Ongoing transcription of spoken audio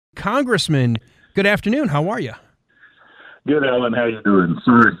Congressman, good afternoon. How are you? Good, Alan. How you doing?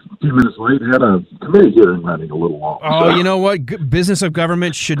 Sorry, a few minutes late. Had a committee hearing running a little long. Oh, you know what? Business of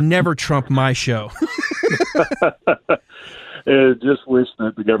government should never trump my show. Just wish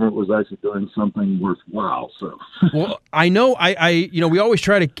that the government was actually doing something worthwhile. So, well, I know we always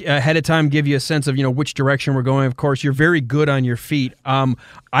try to ahead of time give you a sense of which direction we're going. Of course, you're very good on your feet.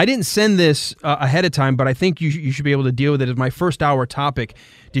 I didn't send this ahead of time, but I think you should be able to deal with it as my first hour topic.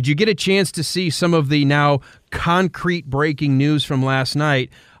 Did you get a chance to see some of the now concrete breaking news from last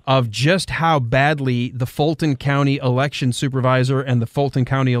night of just how badly the Fulton County election supervisor and the Fulton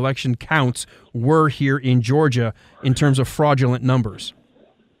County election counts were here in Georgia in terms of fraudulent numbers?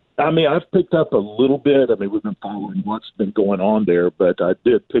 I mean, I've picked up a little bit. I mean, we've been following what's been going on there, but I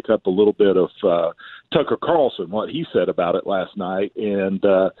did pick up a little bit of Tucker Carlson, what he said about it last night, and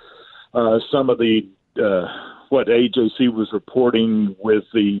some of the what AJC was reporting with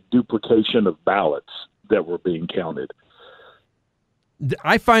the duplication of ballots that were being counted.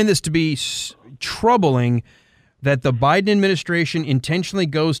 I find this to be troubling that the Biden administration intentionally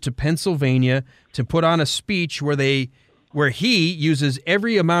goes to Pennsylvania to put on a speech where he uses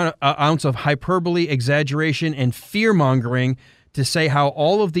every ounce of hyperbole, exaggeration, and fear-mongering to say how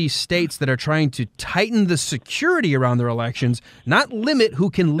all of these states that are trying to tighten the security around their elections, not limit who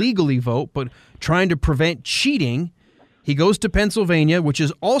can legally vote, but trying to prevent cheating. He goes to Pennsylvania, which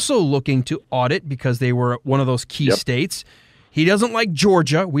is also looking to audit because they were one of those key states. He doesn't like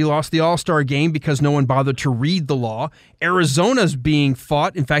Georgia. We lost the All-Star game because no one bothered to read the law. Arizona's being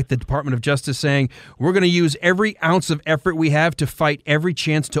fought. In fact, the Department of Justice saying we're going to use every ounce of effort we have to fight every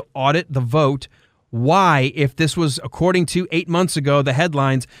chance to audit the vote. Why, if this was, according to 8 months ago, the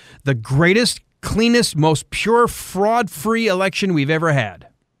headlines, the greatest, cleanest, most pure, fraud-free election we've ever had?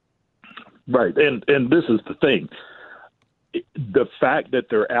 Right, and this is the thing. The fact that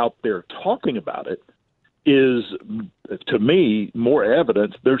they're out there talking about it is, to me, more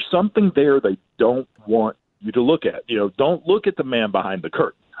evidence there's something there they don't want you to look at. Don't look at the man behind the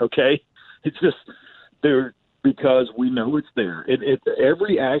curtain, okay? It's just because we know it's there.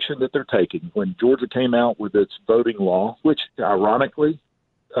 Every action that they're taking, when Georgia came out with its voting law, which ironically,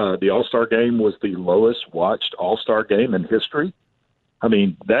 the All-Star game was the lowest watched All-Star game in history. I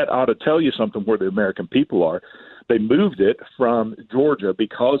mean, that ought to tell you something where the American people are. They moved it from Georgia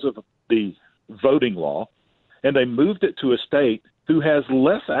because of the voting law, and they moved it to a state who has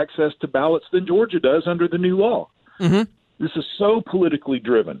less access to ballots than Georgia does under the new law. Mm-hmm. This is so politically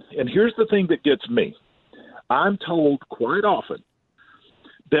driven. And here's the thing that gets me. I'm told quite often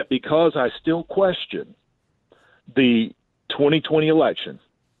that because I still question the 2020 election,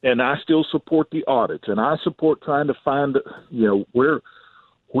 and I still support the audits, and I support trying to find,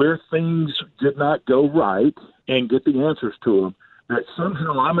 where things did not go right and get the answers to them, that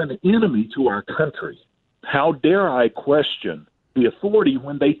somehow I'm an enemy to our country. How dare I question the authority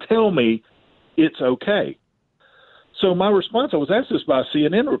when they tell me it's okay? So my response, I was asked this by a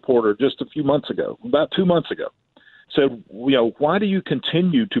CNN reporter just a few months ago, about 2 months ago. Said, why do you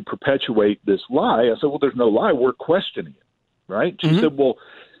continue to perpetuate this lie? I said, well, there's no lie. We're questioning it, right? She said, well,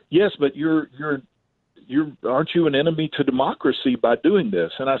 yes, but aren't you an enemy to democracy by doing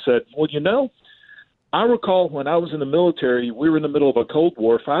this? And I said, well, I recall when I was in the military, we were in the middle of a Cold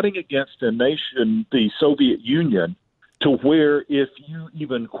War fighting against a nation, the Soviet Union, to where if you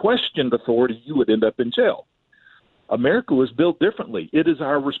even questioned authority, you would end up in jail. America was built differently. It is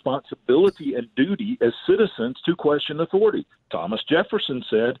our responsibility and duty as citizens to question authority. Thomas Jefferson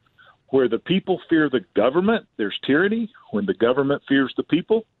said, where the people fear the government, there's tyranny. When the government fears the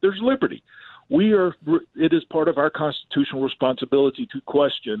people, there's liberty. It is part of our constitutional responsibility to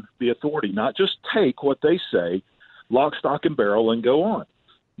question the authority, not just take what they say, lock, stock, and barrel, and go on.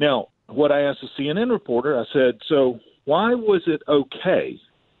 Now, what I asked a CNN reporter, I said, so why was it okay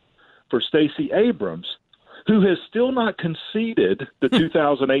for Stacey Abrams, who has still not conceded the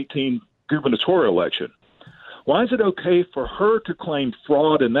 2018 gubernatorial election, why is it okay for her to claim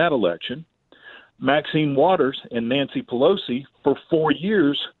fraud in that election? Maxine Waters and Nancy Pelosi, for 4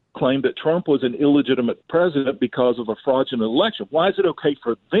 years, claimed that Trump was an illegitimate president because of a fraudulent election. Why is it okay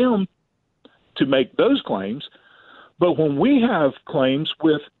for them to make those claims? But when we have claims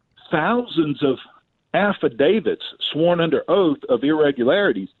with thousands of affidavits sworn under oath of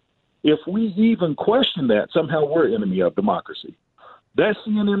irregularities, if we even question that, somehow we're an enemy of democracy. That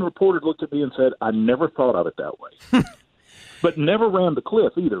CNN reporter looked at me and said, I never thought of it that way. But never ran the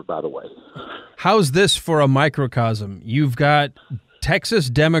cliff either, by the way. How's this for a microcosm? You've got Texas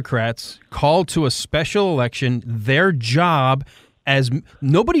Democrats called to a special election. Their job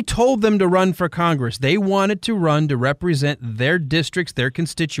nobody told them to run for Congress. They wanted to run to represent their districts, their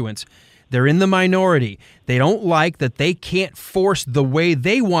constituents. They're in the minority. They don't like that they can't force the way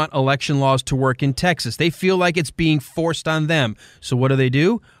they want election laws to work in Texas. They feel like it's being forced on them. So what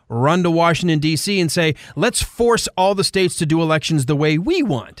do? Run to Washington, D.C. and say, let's force all the states to do elections the way we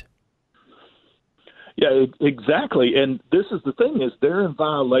want. Yeah, exactly. And this is the thing, is they're in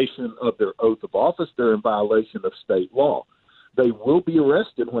violation of their oath of office. They're in violation of state law. They will be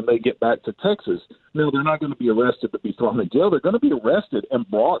arrested when they get back to Texas. No, they're not going to be arrested to be thrown in jail. They're going to be arrested and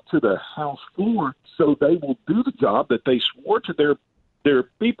brought to the House floor so they will do the job that they swore to their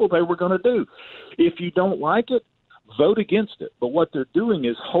people they were going to do. If you don't like it, vote against it. But what they're doing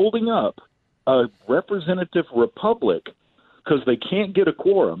is holding up a representative republic because they can't get a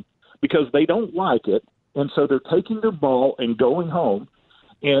quorum because they don't like it, and so they're taking their ball and going home.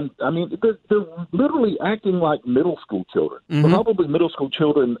 And, I mean, they're literally acting like middle school children. Mm-hmm. Probably middle school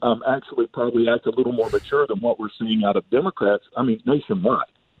children actually probably act a little more mature than what we're seeing out of Democrats, nationwide.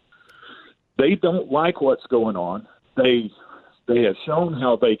 They don't like what's going on. They have shown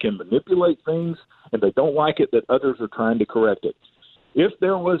how they can manipulate things, and they don't like it that others are trying to correct it. If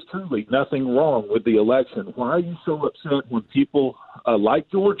there was truly nothing wrong with the election, why are you so upset when people like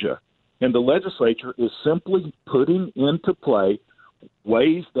Georgia and the legislature is simply putting into play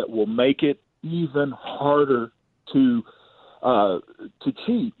ways that will make it even harder to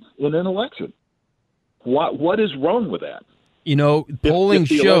cheat in an election? What is wrong with that? Polling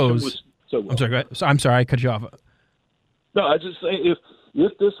shows. Well. I'm sorry. Go ahead. I'm sorry. I cut you off. No, I just say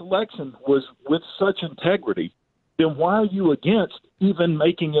if this election was with such integrity, then why are you against even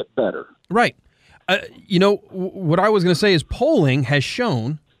making it better? Right. What I was going to say is polling has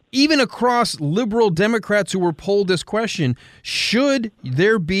shown, even across liberal Democrats who were polled this question, should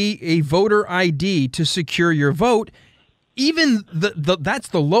there be a voter ID to secure your vote? Even that's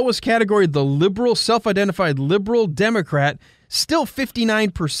the lowest category, the liberal, self-identified liberal Democrat, still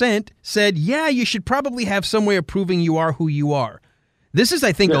 59% said, yeah, you should probably have some way of proving you are who you are. This is,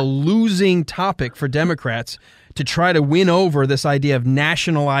 I think, a losing topic for Democrats to try to win over this idea of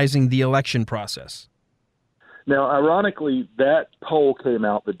nationalizing the election process. Now, ironically, that poll came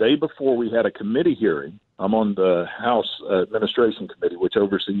out the day before we had a committee hearing. I'm on the House Administration Committee, which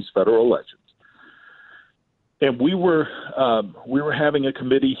oversees federal elections. And we were having a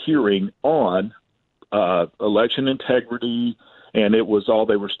committee hearing on election integrity, and it was all,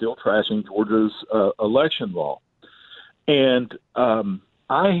 they were still trashing Georgia's election law. And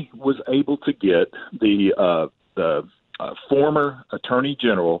I was able to get the former Attorney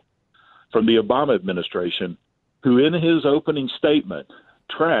General from the Obama administration, who in his opening statement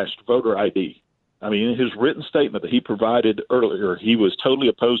trashed voter ID. In his written statement that he provided earlier, he was totally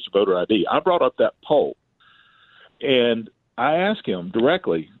opposed to voter ID. I brought up that poll, and I asked him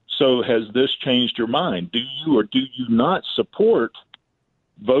directly, so has this changed your mind? Do you or do you not support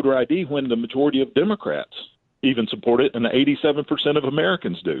voter ID when the majority of Democrats even support it and 87% of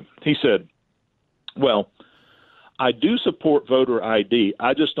Americans do? He said, well, I do support voter ID.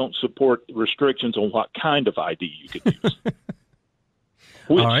 I just don't support restrictions on what kind of ID you could use.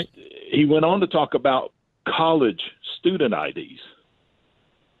 Which, all right. He went on to talk about college student IDs.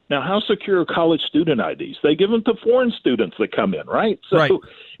 Now, how secure are college student IDs? They give them to foreign students that come in, right? So right.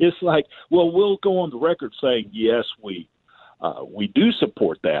 It's like, well, we'll go on the record saying, yes, we do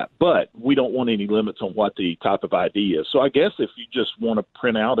support that, but we don't want any limits on what the type of ID is. So I guess if you just want to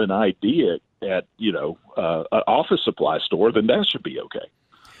print out an ID at an office supply store, then that should be okay.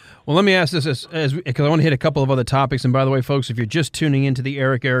 Well, let me ask this as because I want to hit a couple of other topics. And by the way, folks, if you're just tuning into the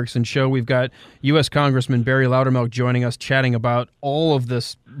Erick Erickson Show, we've got U.S. Congressman Barry Loudermilk joining us, chatting about all of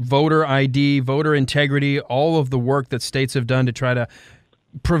this voter ID, voter integrity, all of the work that states have done to try to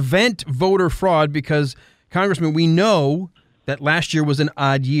prevent voter fraud. Because, Congressman, we know that last year was an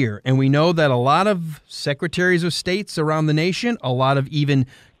odd year, and we know that a lot of secretaries of states around the nation, a lot of even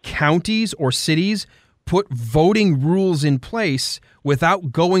counties or cities, put voting rules in place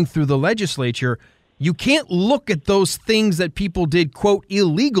without going through the legislature. You can't look at those things that people did, quote,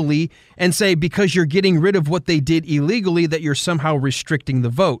 illegally, and say because you're getting rid of what they did illegally that you're somehow restricting the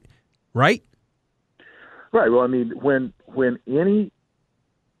vote, right? Right. Well, when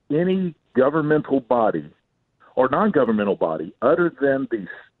any governmental body or non-governmental body other than the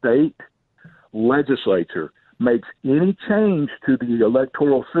state legislature makes any change to the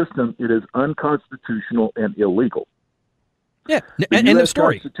electoral system, it is unconstitutional and illegal. Yeah, the end of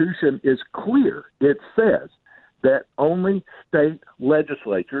story. The Constitution is clear. It says that only state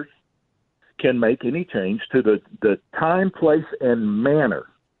legislatures can make any change to the time, place, and manner.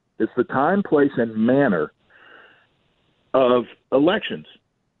 It's the time, place, and manner of elections.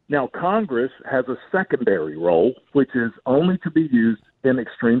 Now, Congress has a secondary role, which is only to be used in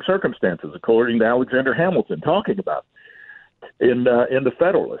extreme circumstances, according to Alexander Hamilton talking about in the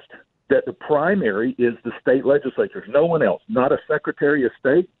Federalist, that the primary is the state legislatures, no one else, not a Secretary of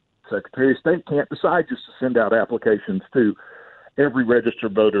State. Secretary of State can't decide just to send out applications to every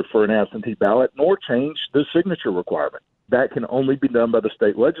registered voter for an absentee ballot, nor change the signature requirement. That can only be done by the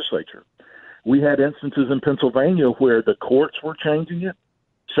state legislature. We had instances in Pennsylvania where the courts were changing it,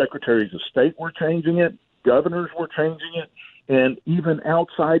 secretaries of state were changing it, governors were changing it, and even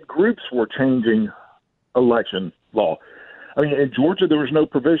outside groups were changing election law. I mean, in Georgia, there was no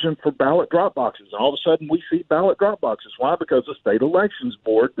provision for ballot drop boxes. And all of a sudden, we see ballot drop boxes. Why? Because the state elections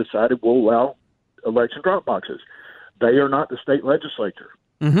board decided we'll allow election drop boxes. They are not the state legislature.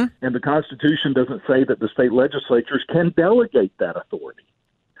 Mm-hmm. And the Constitution doesn't say that the state legislatures can delegate that authority.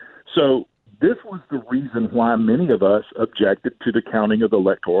 So this was the reason why many of us objected to the counting of the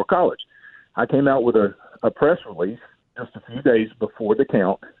Electoral College. I came out with a press release just a few days before the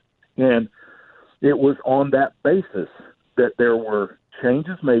count, and it was on that basis that there were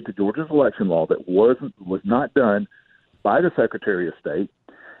changes made to Georgia's election law that was not done by the Secretary of State,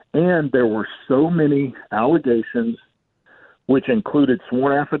 and there were so many allegations, which included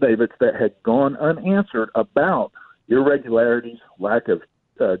sworn affidavits that had gone unanswered about irregularities, lack of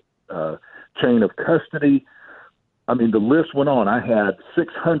chain of custody. I mean, the list went on. I had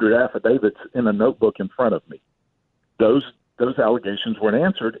 600 affidavits in a notebook in front of me. Those allegations weren't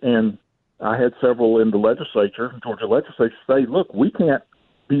answered, and I had several in the legislature, Georgia legislature, say, look, we can't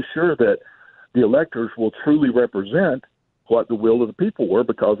be sure that the electors will truly represent what the will of the people were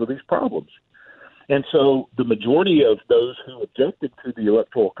because of these problems. And so the majority of those who objected to the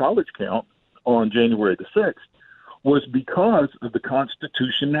Electoral College count on January the 6th was because of the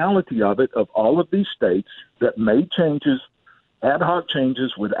constitutionality of it, of all of these states that made changes, ad hoc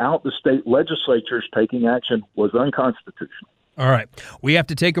changes, without the state legislatures taking action, was unconstitutional. All right. We have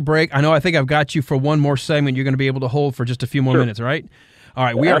to take a break. I think I've got you for one more segment. You're going to be able to hold for just a few more minutes, right? All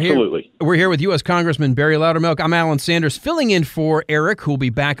right. Absolutely. We're here with U.S. Congressman Barry Loudermilk. I'm Alan Sanders, filling in for Erick, who will be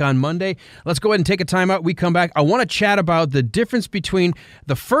back on Monday. Let's go ahead and take a time out. We come back. I want to chat about the difference between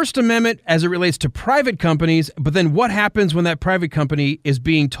the First Amendment as it relates to private companies, but then what happens when that private company is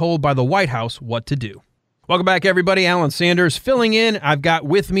being told by the White House what to do. Welcome back, everybody. Alan Sanders filling in. I've got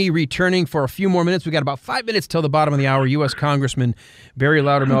with me, returning for a few more minutes. We got about 5 minutes till the bottom of the hour, U.S. Congressman Barry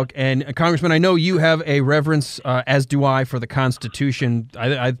Loudermilk. And Congressman, I know you have a reverence, as do I, for the Constitution.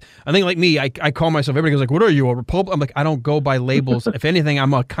 I think, like me, I call myself, everybody goes like, what are you, a Republican? I'm like, I don't go by labels. If anything,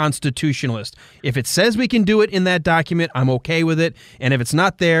 I'm a constitutionalist. If it says we can do it in that document, I'm okay with it. And if it's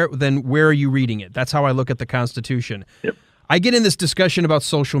not there, then where are you reading it? That's how I look at the Constitution. Yep. I get in this discussion about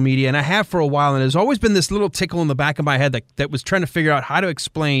social media, and I have for a while, and there's always been this little tickle in the back of my head that was trying to figure out how to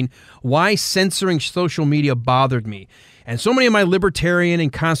explain why censoring social media bothered me. And so many of my libertarian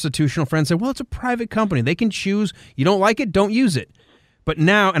and constitutional friends say, well, it's a private company. They can choose. You don't like it, don't use it. But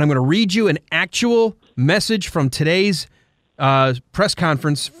now, and I'm going to read you an actual message from today's press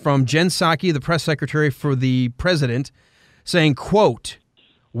conference from Jen Psaki, the press secretary for the president, saying, quote,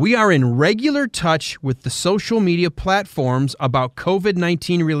 "We are in regular touch with the social media platforms about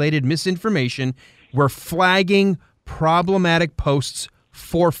COVID-19 related misinformation. We're flagging problematic posts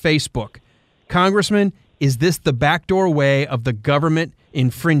for Facebook." Congressman, is this the backdoor way of the government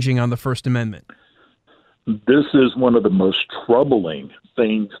infringing on the First Amendment? This is one of the most troubling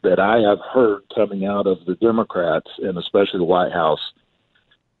things that I have heard coming out of the Democrats, and especially the White House,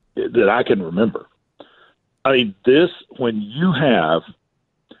 that I can remember. I mean, when you have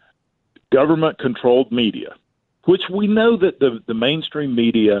government-controlled media, which we know that the mainstream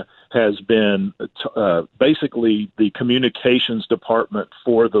media has been basically the communications department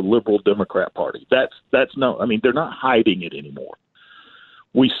for the liberal Democrat Party. That's no, I mean, they're not hiding it anymore.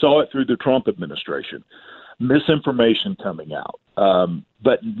 We saw it through the Trump administration, misinformation coming out.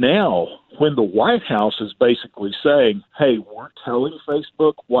 But now, when the White House is basically saying, hey, we're telling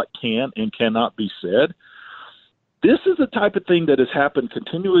Facebook what can and cannot be said, this is the type of thing that has happened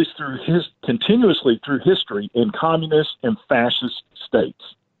continuously through history in communist and fascist states.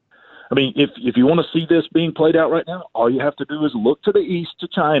 I mean, if you want to see this being played out right now, all you have to do is look to the east, to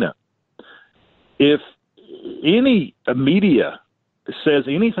China. If any media says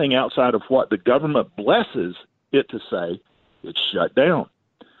anything outside of what the government blesses it to say, it's shut down.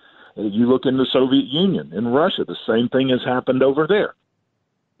 You look in the Soviet Union, in Russia, the same thing has happened over there.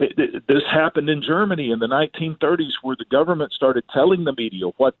 This happened in Germany in the 1930s, where the government started telling the media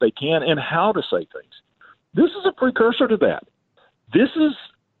what they can and how to say things. This is a precursor to that. This is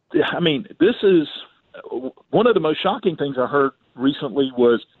one of the most shocking things I heard recently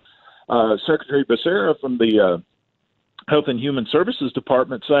was Secretary Becerra from the Health and Human Services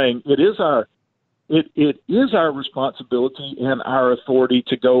Department saying it is our responsibility and our authority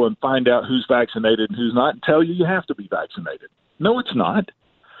to go and find out who's vaccinated and who's not and tell you have to be vaccinated. No, it's not.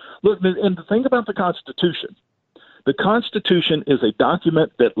 Look, and the thing about the Constitution is a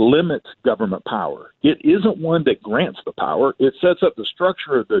document that limits government power. It isn't one that grants the power. It sets up the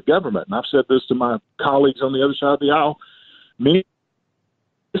structure of the government. And I've said this to my colleagues on the other side of the aisle.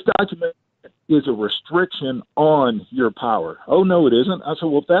 This document is a restriction on your power. Oh, no, it isn't. I said,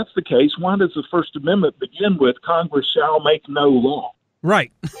 well, if that's the case, why does the First Amendment begin with Congress shall make no law?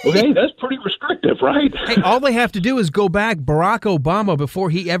 Right. Okay, that's pretty restrictive, right? Hey, all they have to do is go back. Barack Obama, before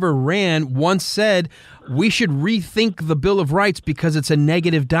he ever ran, once said we should rethink the Bill of Rights because it's a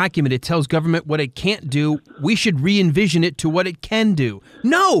negative document. It tells government what it can't do. We should re-envision it to what it can do.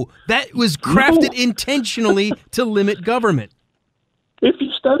 No, that was crafted intentionally to limit government. If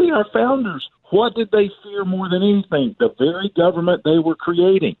you study our founders, what did they fear more than anything? The very government they were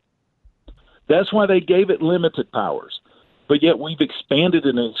creating. That's why they gave it limited powers. But yet we've expanded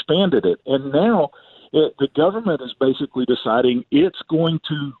it and expanded it. And now the government is basically deciding it's going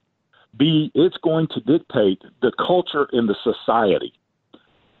to dictate the culture in the society.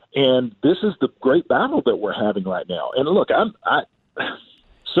 And this is the great battle that we're having right now. And look,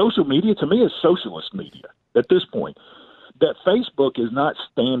 social media to me is socialist media at this point. That Facebook is not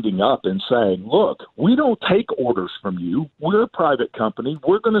standing up and saying, look, we don't take orders from you. We're a private company.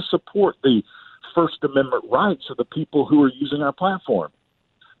 We're going to support the First Amendment rights of the people who are using our platform.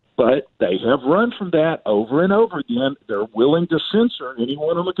 But they have run from that over and over again. They're willing to censor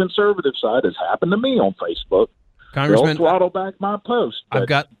anyone on the conservative side. It's happened to me on Facebook. Congressman, they'll throttle back my post. I've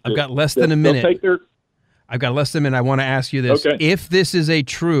got less than a minute. I've got less than a minute. I want to ask you this. Okay. If this is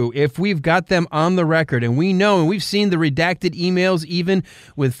if we've got them on the record, and we know, and we've seen the redacted emails, even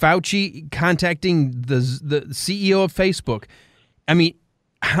with Fauci contacting the CEO of Facebook. I mean,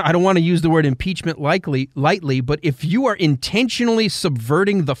 I don't want to use the word impeachment lightly, but if you are intentionally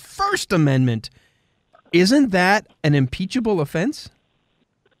subverting the First Amendment, isn't that an impeachable offense?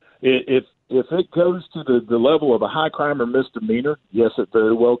 If it goes to the level of a high crime or misdemeanor, yes, it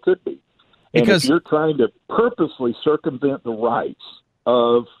very well could be. And if you're trying to purposely circumvent the rights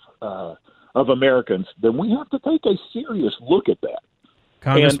of Americans, then we have to take a serious look at that.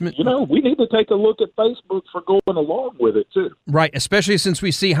 Congressman, and, we need to take a look at Facebook for going along with it, too. Right, especially since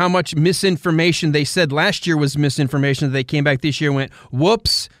we see how much misinformation they said last year was misinformation. They came back this year and went,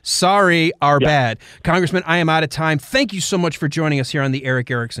 whoops, sorry, our bad. Congressman, I am out of time. Thank you so much for joining us here on the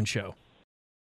Erick Erickson Show.